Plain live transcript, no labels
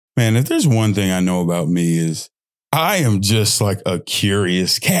Man, if there's one thing I know about me is I am just like a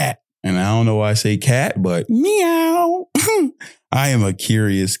curious cat. And I don't know why I say cat, but meow. I am a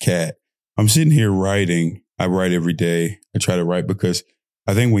curious cat. I'm sitting here writing. I write every day. I try to write because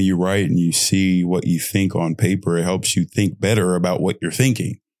I think when you write and you see what you think on paper, it helps you think better about what you're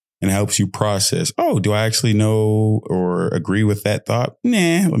thinking and it helps you process. Oh, do I actually know or agree with that thought?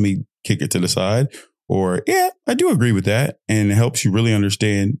 Nah, let me kick it to the side. Or, yeah, I do agree with that. And it helps you really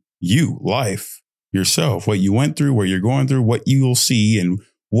understand you, life, yourself, what you went through, what you're going through, what you will see, and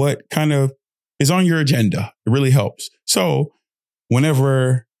what kind of is on your agenda. It really helps. So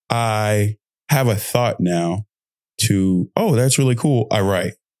whenever I have a thought now to, oh, that's really cool, I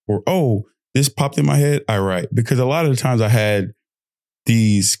write. Or, oh, this popped in my head, I write. Because a lot of the times I had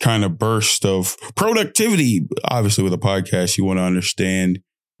these kind of bursts of productivity. Obviously, with a podcast, you want to understand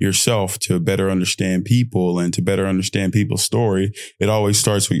yourself to better understand people and to better understand people's story. It always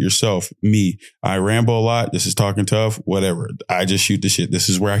starts with yourself. Me, I ramble a lot. This is Talking Tough, whatever. I just shoot the shit. This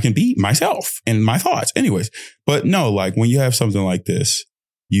is where I can be myself and my thoughts. Anyways, but no, like when you have something like this,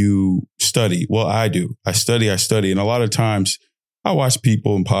 you study. Well, I do. I study. And a lot of times I watch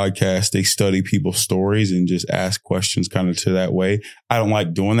people in podcasts. They study people's stories and just ask questions kind of to that way. I don't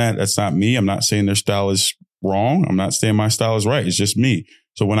like doing that. That's not me. I'm not saying their style is wrong. I'm not saying my style is right. It's just me.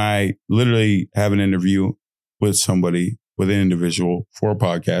 So when I literally have an interview with somebody, with an individual for a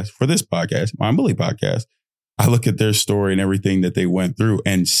podcast, for this podcast, my Bully podcast, I look at their story and everything that they went through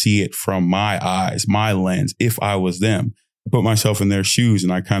and see it from my eyes, my lens. If I was them, I put myself in their shoes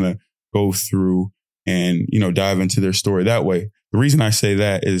and I kind of go through and, dive into their story that way. The reason I say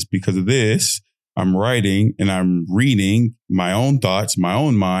that is because of this. I'm writing and I'm reading my own thoughts, my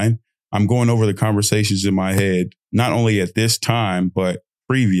own mind. I'm going over the conversations in my head, not only at this time, but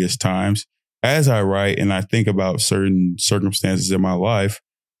previous times. As I write and I think about certain circumstances in my life,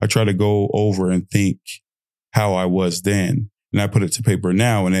 I try to go over and think how I was then. And I put it to paper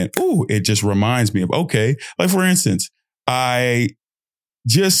now. And then, it just reminds me of, okay, like for instance, I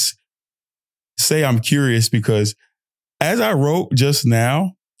just say I'm curious because as I wrote just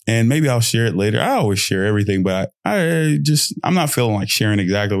now, and maybe I'll share it later. I always share everything, but I'm not feeling like sharing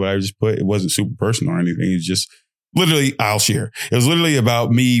exactly what I just put. It wasn't super personal or anything. It's just literally, I'll share. It was literally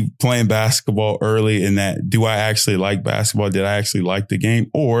about me playing basketball early and that, do I actually like basketball? Did I actually like the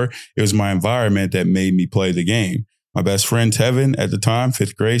game? Or it was my environment that made me play the game. My best friend, Tevin, at the time,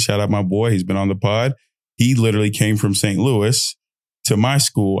 5th grade, shout out my boy. He's been on the pod. He literally came from St. Louis to my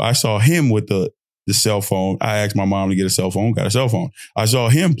school. I saw him with the cell phone. I asked my mom to get a cell phone, got a cell phone. I saw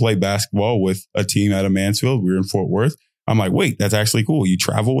him play basketball with a team out of Mansfield. We were in Fort Worth. I'm like, wait, that's actually cool. You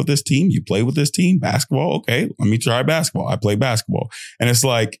travel with this team. You play with this team. Basketball. Okay, let me try basketball. I play basketball. And it's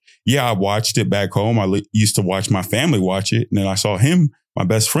like, yeah, I watched it back home. I used to watch my family watch it. And then I saw him, my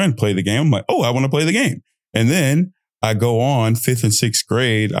best friend, play the game. I'm like, oh, I want to play the game. And then I go on 5th and 6th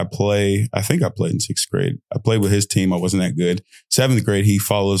grade. I think I played in 6th grade. I played with his team. I wasn't that good. 7th grade, he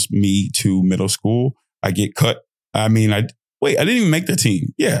follows me to middle school. I get cut. I didn't even make the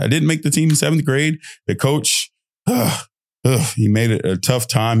team. Yeah, I didn't make the team in 7th grade. The coach, he made it a tough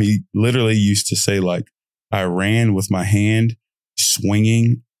time. He literally used to say, like, I ran with my hand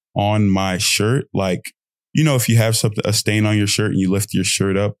swinging on my shirt. Like, if you have a stain on your shirt and you lift your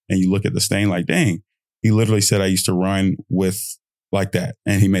shirt up and you look at the stain, like, dang. He literally said I used to run with like that.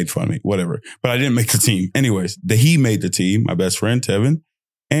 And he made fun of me, whatever. But I didn't make the team. Anyways, he made the team, my best friend, Tevin.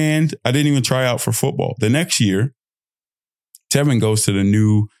 And I didn't even try out for football. The next year, Tevin goes to the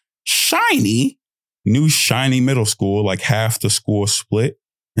new shiny middle school, like half the school split.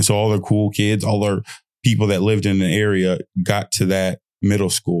 And so all the cool kids, all the people that lived in the area got to that middle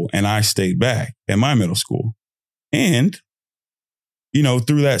school. And I stayed back at my middle school. And,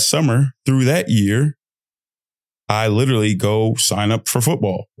 through that summer, through that year, I literally go sign up for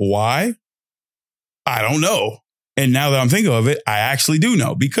football. Why? I don't know. And now that I'm thinking of it, I actually do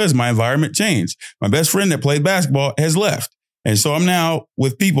know because my environment changed. My best friend that played basketball has left. And so I'm now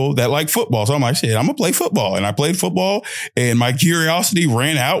with people that like football. So I'm like, shit, I'm going to play football. And I played football and my curiosity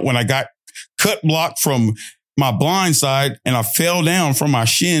ran out when I got cut blocked from my blind side and I fell down from my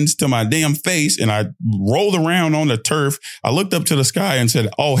shins to my damn face and I rolled around on the turf. I looked up to the sky and said,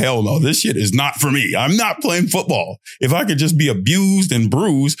 oh, hell no, this shit is not for me. I'm not playing football. If I could just be abused and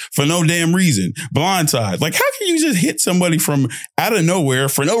bruised for no damn reason, blindside. Like, how can you just hit somebody from out of nowhere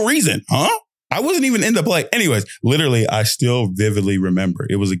for no reason? Huh? I wasn't even in the play. Anyways, literally, I still vividly remember.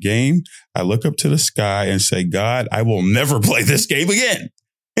 It was a game. I look up to the sky and say, God, I will never play this game again.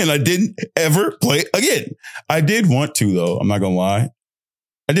 And I didn't ever play again. I did want to, though. I'm not going to lie.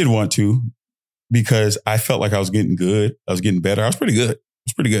 I did want to because I felt like I was getting good. I was getting better. I was pretty good.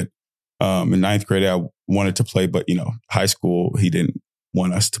 was pretty good. In ninth grade, I wanted to play, but high school, he didn't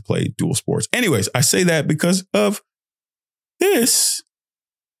want us to play dual sports. Anyways, I say that because of this.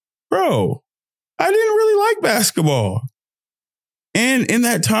 Bro, I didn't really like basketball. And in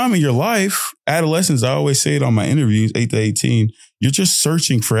that time of your life, adolescence, I always say it on my interviews, 8 to 18, you're just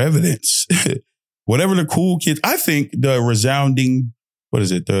searching for evidence. Whatever the cool kids, I think the resounding,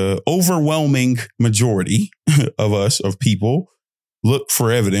 the overwhelming majority of people look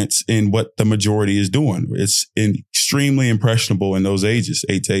for evidence in what the majority is doing. It's extremely impressionable in those ages,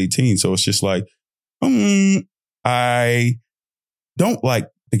 8 to 18. So it's just like, I don't like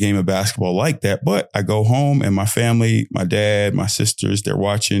the game of basketball like that, but I go home and my family, my dad, my sisters, they're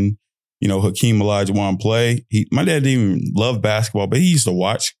watching, Hakeem Olajuwon play. My dad didn't even love basketball, but he used to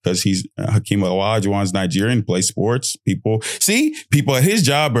watch because Hakeem Olajuwon's Nigerian, play sports. People at his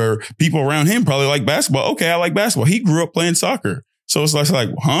job or people around him probably like basketball. Okay, I like basketball. He grew up playing soccer. So it's like,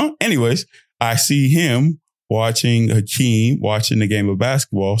 huh? Anyways, I see him watching Hakeem, watching the game of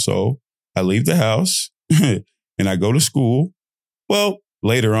basketball. So I leave the house and I go to school. Well,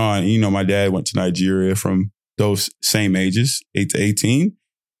 later on, my dad went to Nigeria from those same ages, 8 to 18,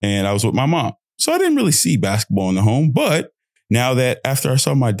 and I was with my mom. So I didn't really see basketball in the home. But now that after I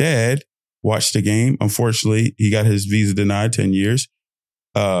saw my dad watch the game, unfortunately, he got his visa denied 10 years.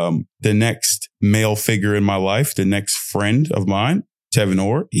 The next male figure in my life, the next friend of mine, Tevin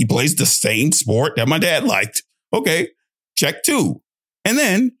Orr, he plays the same sport that my dad liked. Okay, check 2. And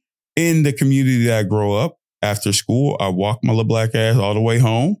then in the community that I grow up, after school, I walk my little black ass all the way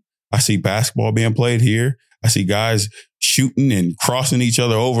home. I see basketball being played here. I see guys shooting and crossing each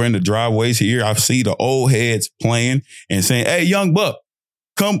other over in the driveways here. I see the old heads playing and saying, "Hey, young buck,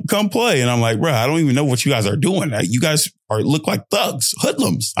 come play." And I'm like, bro, I don't even know what you guys are doing. You guys look like thugs,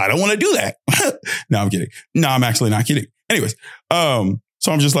 hoodlums. I don't want to do that. No, I'm kidding. No, I'm actually not kidding. Anyways, so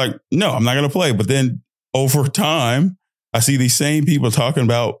I'm just like, no, I'm not going to play. But then over time, I see these same people talking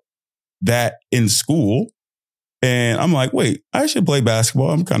about that in school. And I'm like, wait, I should play basketball.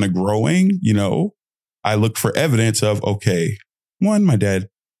 I'm kind of growing, I look for evidence of, okay, 1, my dad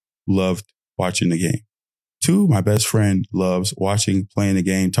loved watching the game. 2, my best friend loves playing the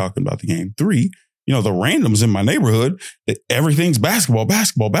game, talking about the game. 3, the randoms in my neighborhood, everything's basketball.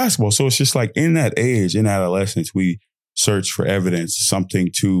 So it's just like in that age, in adolescence, we search for evidence, something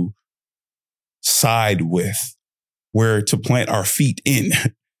to side with, where to plant our feet in.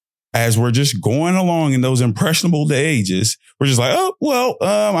 As we're just going along in those impressionable ages, we're just like, oh, well,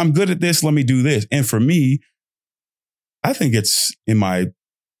 I'm good at this. Let me do this. And for me, I think it's in my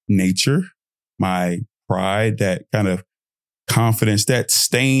nature, my pride, that kind of confidence, that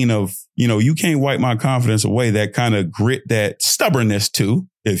stain of, you can't wipe my confidence away, that kind of grit, that stubbornness too,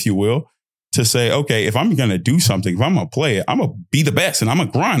 if you will, to say, okay, if I'm going to do something, if I'm going to play it, I'm going to be the best and I'm going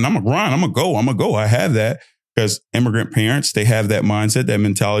to grind, I'm going to go. I have that. Because immigrant parents, they have that mindset, that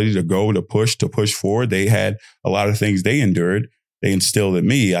mentality to go, to push forward. They had a lot of things they endured. They instilled in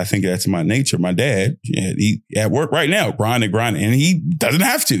me. I think that's my nature. My dad, he at work right now, grinding, and he doesn't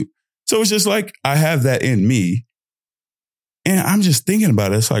have to. So it's just like, I have that in me. And I'm just thinking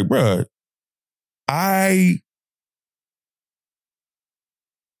about it. It's like, bro, I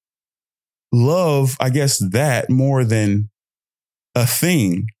love, I guess, that more than a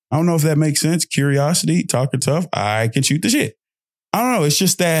thing. I don't know if that makes sense. Curiosity, talking tough. I can shoot the shit. I don't know. It's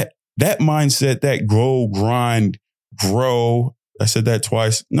just that mindset, that grow, grind, grow. I said that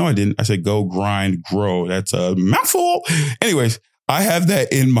twice. No, I didn't. I said go, grind, grow. That's a mouthful. Anyways, I have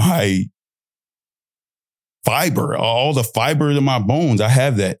that in my fiber, all the fibers in my bones. I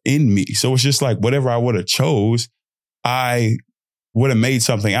have that in me. So it's just like whatever I would have chose, I would have made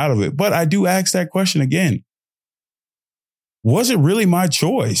something out of it. But I do ask that question again. Was it really my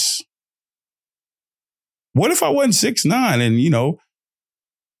choice? What if I wasn't 6'9" and,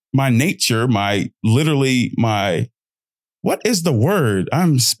 my nature, what is the word?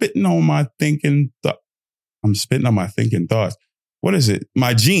 I'm spitting on my thinking. I'm spitting on my thinking thoughts. What is it?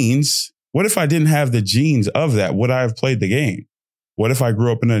 My genes. What if I didn't have the genes of that? Would I have played the game? What if I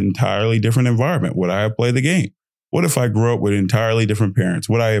grew up in an entirely different environment? Would I have played the game? What if I grew up with entirely different parents?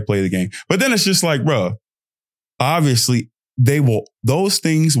 Would I have played the game? But then it's just like, bro, obviously, those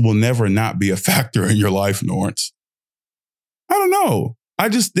things will never not be a factor in your life, Lawrence. I don't know. I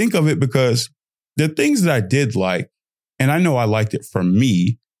just think of it because the things that I did like, and I know I liked it for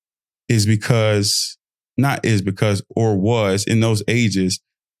me, was in those ages.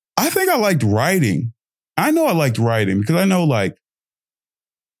 I think I liked writing. I know I liked writing because I know like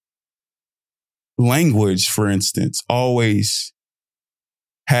language, for instance, always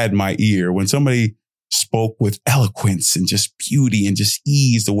had my ear. When somebody spoke with eloquence and just beauty and just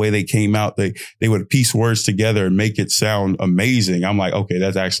ease the way they came out. They would piece words together and make it sound amazing. I'm like, okay,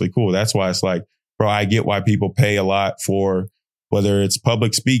 that's actually cool. That's why it's like, bro, I get why people pay a lot for whether it's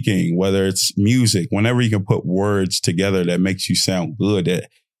public speaking, whether it's music, whenever you can put words together that makes you sound good, that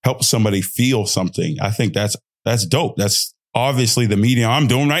helps somebody feel something. I think that's dope. That's obviously the medium I'm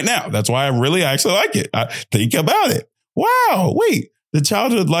doing right now. That's why I really actually like it. I think about it. Wow, wait. The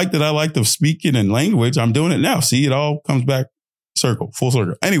childhood that I liked of speaking and language, I'm doing it now. See, it all comes back full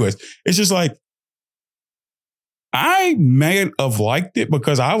circle. Anyways, it's just like, I may have liked it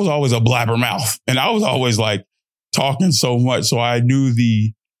because I was always a blabbermouth and I was always like talking so much. So I knew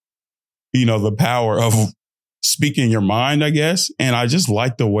the power of speaking your mind, I guess. And I just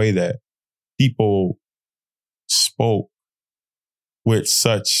liked the way that people spoke with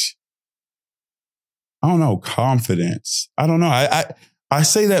such, I don't know, confidence. I don't know. I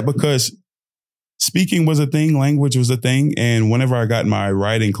say that because speaking was a thing, language was a thing. And whenever I got my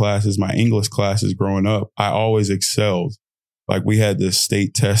writing classes, my English classes growing up, I always excelled. Like we had this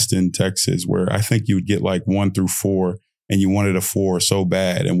state test in Texas where I think you would get like 1 through 4 and you wanted a 4 so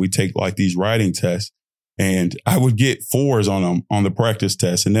bad. And we take like these writing tests and I would get 4s on them on the practice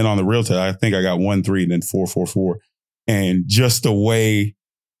test. And then on the real test, I think I got 1, 3 and then 4, 4, 4. And just the way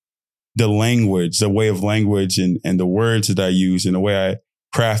the way of language and the words that I use and the way I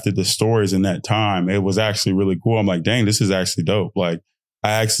crafted the stories in that time, it was actually really cool. I'm like, dang, this is actually dope. Like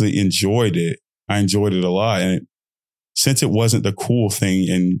I actually enjoyed it. I enjoyed it a lot. And since it wasn't the cool thing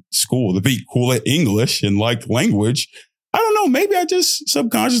in school to be cool at English and like language, I don't know, maybe I just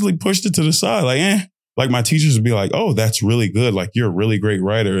subconsciously pushed it to the side. Like, like my teachers would be like, oh, that's really good. Like you're a really great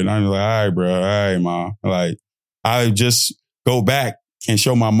writer. And I'm like, all right, bro. All right, ma. Like I just go back and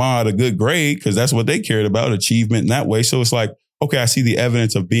show my mom a good grade because that's what they cared about, achievement in that way. So it's like, okay, I see the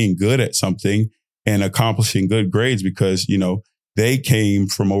evidence of being good at something and accomplishing good grades because, they came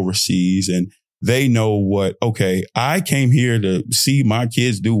from overseas and they know okay, I came here to see my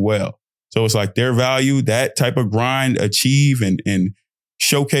kids do well. So it's like their value, that type of grind, achieve and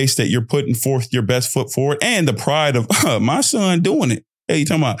showcase that you're putting forth your best foot forward and the pride of my son doing it. Hey, you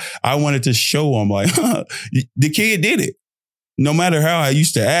talking about, I wanted to show them like, the kid did it. No matter how I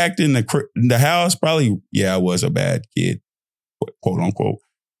used to act in the house, probably, I was a bad kid, quote unquote.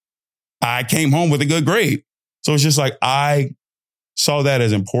 I came home with a good grade. So it's just like, I saw that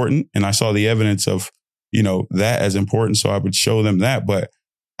as important and I saw the evidence of, that as important. So I would show them that. But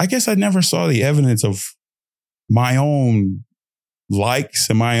I guess I never saw the evidence of my own likes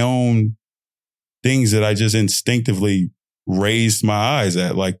and my own things that I just instinctively raised my eyes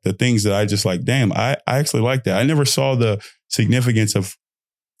at, like the things that I just like, damn, I actually like that. I never saw the significance of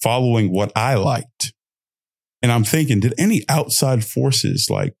following what I liked. And I'm thinking, did any outside forces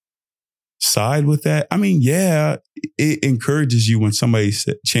like side with that? I mean, yeah, it encourages you when somebody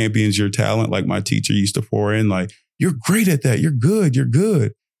champions your talent. Like my teacher used to pour in like, you're great at that. You're good. You're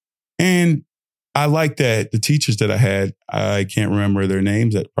good. And I like that the teachers that I had, I can't remember their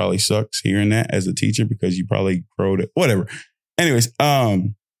names. That probably sucks hearing that as a teacher because you probably crowed it, whatever. Anyways,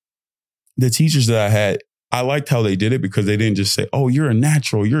 the teachers that I had, I liked how they did it because they didn't just say, oh, you're a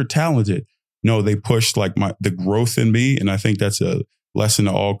natural, you're talented. No, they pushed like the growth in me. And I think that's a lesson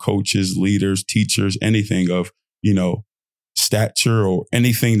to all coaches, leaders, teachers, anything of, stature or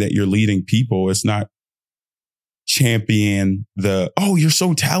anything that you're leading people. It's not champion oh, you're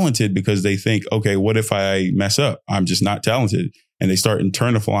so talented because they think, okay, what if I mess up? I'm just not talented. And they start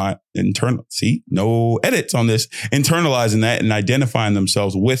see, no edits on this, internalizing that and identifying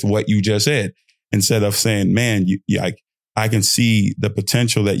themselves with what you just said. Instead of saying, man, I can see the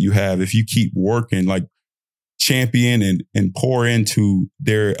potential that you have if you keep working, like champion and pour into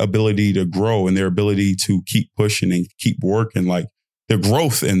their ability to grow and their ability to keep pushing and keep working, like the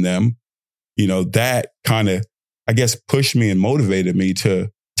growth in them, that kind of, I guess, pushed me and motivated me to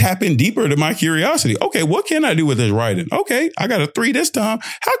tap in deeper to my curiosity. Okay, what can I do with this writing? Okay, I got a 3 this time.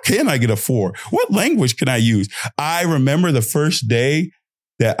 How can I get a 4? What language can I use? I remember the first day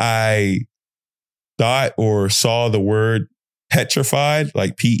that I thought or saw the word petrified,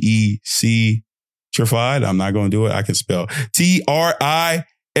 like PEC, trified. I'm not going to do it. I can spell TRIFIED.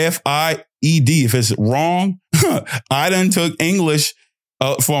 If it's wrong, I done took English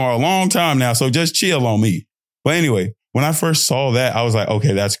for a long time now. So just chill on me. But anyway, when I first saw that, I was like,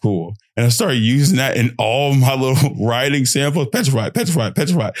 okay, that's cool. And I started using that in all my little writing samples. Petrified, petrified,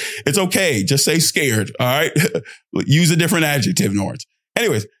 petrified. It's okay. Just say scared. All right. Use a different adjective, Norris.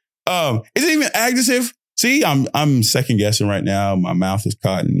 Anyways, is it even adjective? See, I'm second guessing right now. My mouth is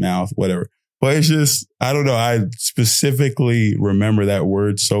cotton mouth, whatever. But it's just, I don't know. I specifically remember that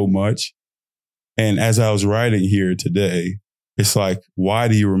word so much. And as I was writing here today, it's like, why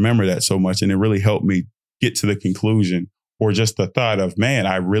do you remember that so much? And it really helped me get to the conclusion, or just the thought of, man,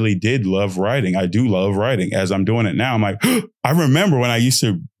 I really did love writing. I do love writing. As I'm doing it now, I'm like, I remember when I used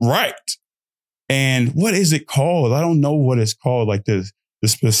to write. And what is it called? I don't know what it's called. Like the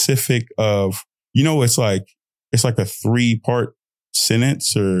specific of, it's like a 3-part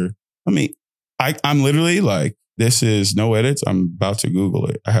sentence, or I'm literally like, this is no edits. I'm about to Google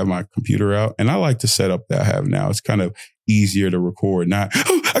it. I have my computer out, and I like the setup that I have now. It's kind of easier to record. Not,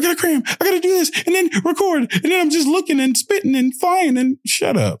 I gotta cram, I gotta do this, and then record, and then I'm just looking and spitting and flying and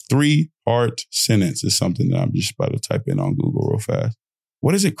shut up. 3-part sentence is something that I'm just about to type in on Google real fast.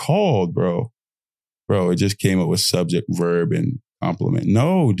 What is it called, bro? Bro, it just came up with subject, verb, and complement.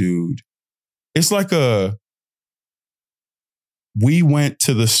 No, dude. It's like we went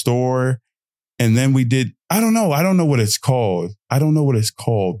to the store and then we did, I don't know what it's called.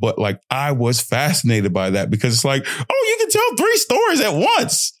 But like, I was fascinated by that because it's like, oh, you can tell 3 stories at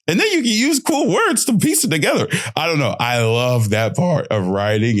once. And then you can use cool words to piece it together. I don't know. I love that part of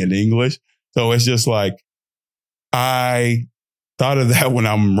writing in English. So it's just like, I thought of that when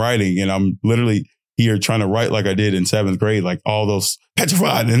I'm writing, and I'm literally here trying to write like I did in 7th grade, like all those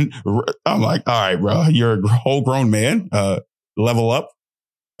petrified. And I'm like, all right, bro, you're a whole grown man. Level up.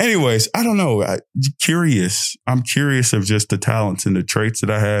 Anyways, I don't know. I'm curious of just the talents and the traits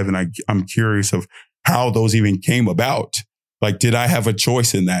that I have. And I'm curious of how those even came about. Like, did I have a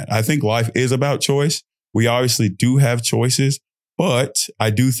choice in that? I think life is about choice. We obviously do have choices, but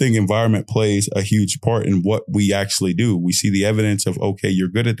I do think environment plays a huge part in what we actually do. We see the evidence of, okay, you're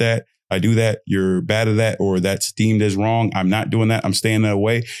good at that. I do that. You're bad at that, or that's deemed as wrong. I'm not doing that. I'm staying that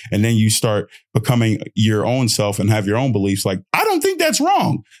way. And then you start becoming your own self and have your own beliefs. Like, I don't think that's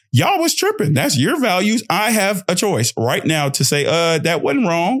wrong. Y'all was tripping. That's your values. I have a choice right now to say, that wasn't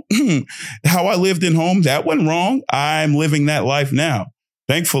wrong. How I lived in home, that wasn't wrong. I'm living that life now.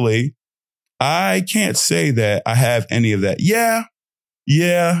 Thankfully, I can't say that I have any of that.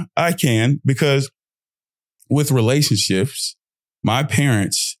 Yeah, I can, because with relationships, my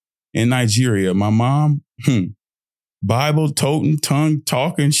parents in Nigeria, my mom, Bible toting, tongue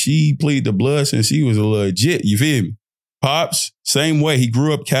talking, she plead the blood since she was a legit. You feel me? Pops, same way. He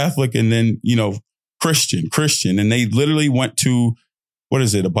grew up Catholic and then, Christian. And they literally went to,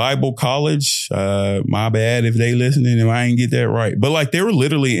 a Bible college? My bad if they listening, if I ain't get that right. But like, they were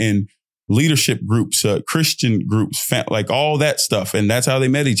literally in leadership groups, Christian groups, like all that stuff. And that's how they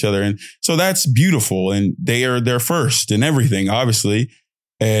met each other. And so that's beautiful. And they are their first and everything, obviously.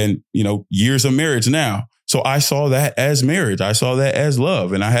 And, years of marriage now. So I saw that as marriage. I saw that as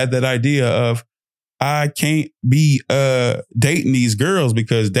love. And I had that idea of, I can't be dating these girls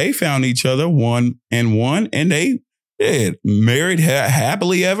because they found each other one and they married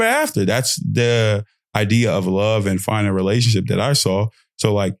happily ever after. That's the idea of love and find a relationship that I saw.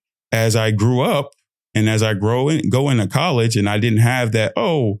 So like, as I grew up and as I go into college, and I didn't have that,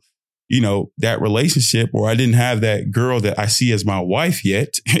 that relationship, or I didn't have that girl that I see as my wife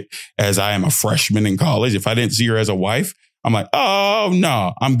yet, as I am a freshman in college. If I didn't see her as a wife, I'm like, oh,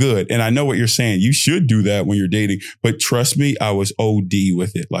 no, I'm good. And I know what you're saying. You should do that when you're dating. But trust me, I was OD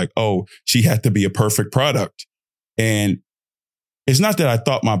with it. Like, oh, she had to be a perfect product. And it's not that I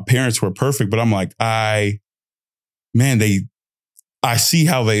thought my parents were perfect, but I'm like, I see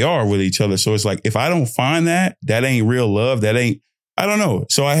how they are with each other. So it's like, if I don't find that ain't real love. I don't know.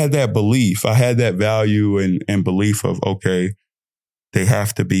 So I had that belief. I had that value and belief of, okay, they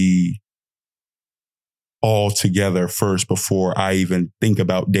have to be all together first before I even think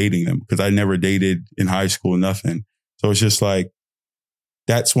about dating them, because I never dated in high school, nothing. So it's just like,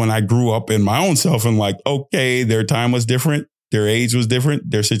 that's when I grew up in my own self and like, okay, their time was different. Their age was different.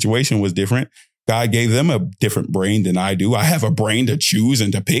 Their situation was different. God gave them a different brain than I do. I have a brain to choose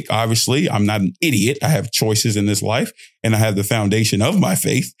and to pick. Obviously, I'm not an idiot. I have choices in this life, and I have the foundation of my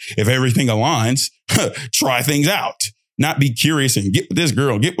faith. If everything aligns, try things out. Not be curious and get with this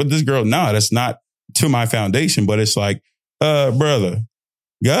girl. No, that's not to my foundation, but it's like, brother,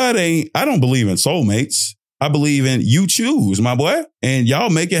 I don't believe in soulmates. I believe in you choose, my boy, and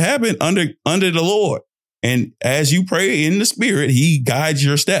y'all make it happen under the Lord. And as you pray in the Spirit, He guides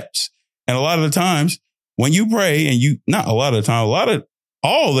your steps. And a lot of the times when you pray all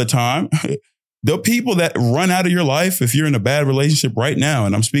the time, the people that run out of your life, if you're in a bad relationship right now,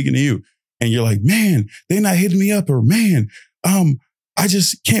 and I'm speaking to you, and you're like, man, they're not hitting me up, or man, I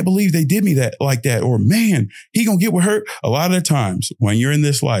just can't believe they did me like that. Or man, he gonna get with her. A lot of the times when you're in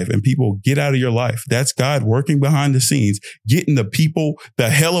this life and people get out of your life, that's God working behind the scenes, getting the people the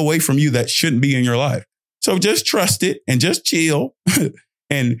hell away from you that shouldn't be in your life. So just trust it and just chill.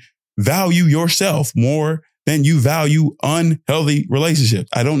 And value yourself more than you value unhealthy relationships.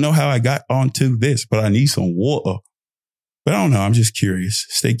 I don't know how I got onto this, but I need some water. But I don't know. I'm just curious.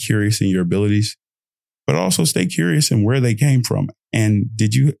 Stay curious in your abilities, but also stay curious in where they came from. And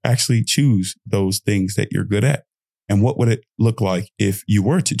did you actually choose those things that you're good at? And what would it look like if you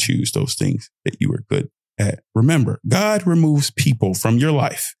were to choose those things that you were good at? Remember, God removes people from your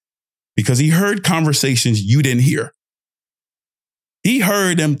life because he heard conversations you didn't hear. He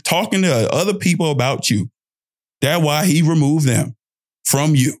heard them talking to other people about you. That's why he removed them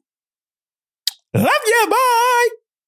from you. Love you. Bye.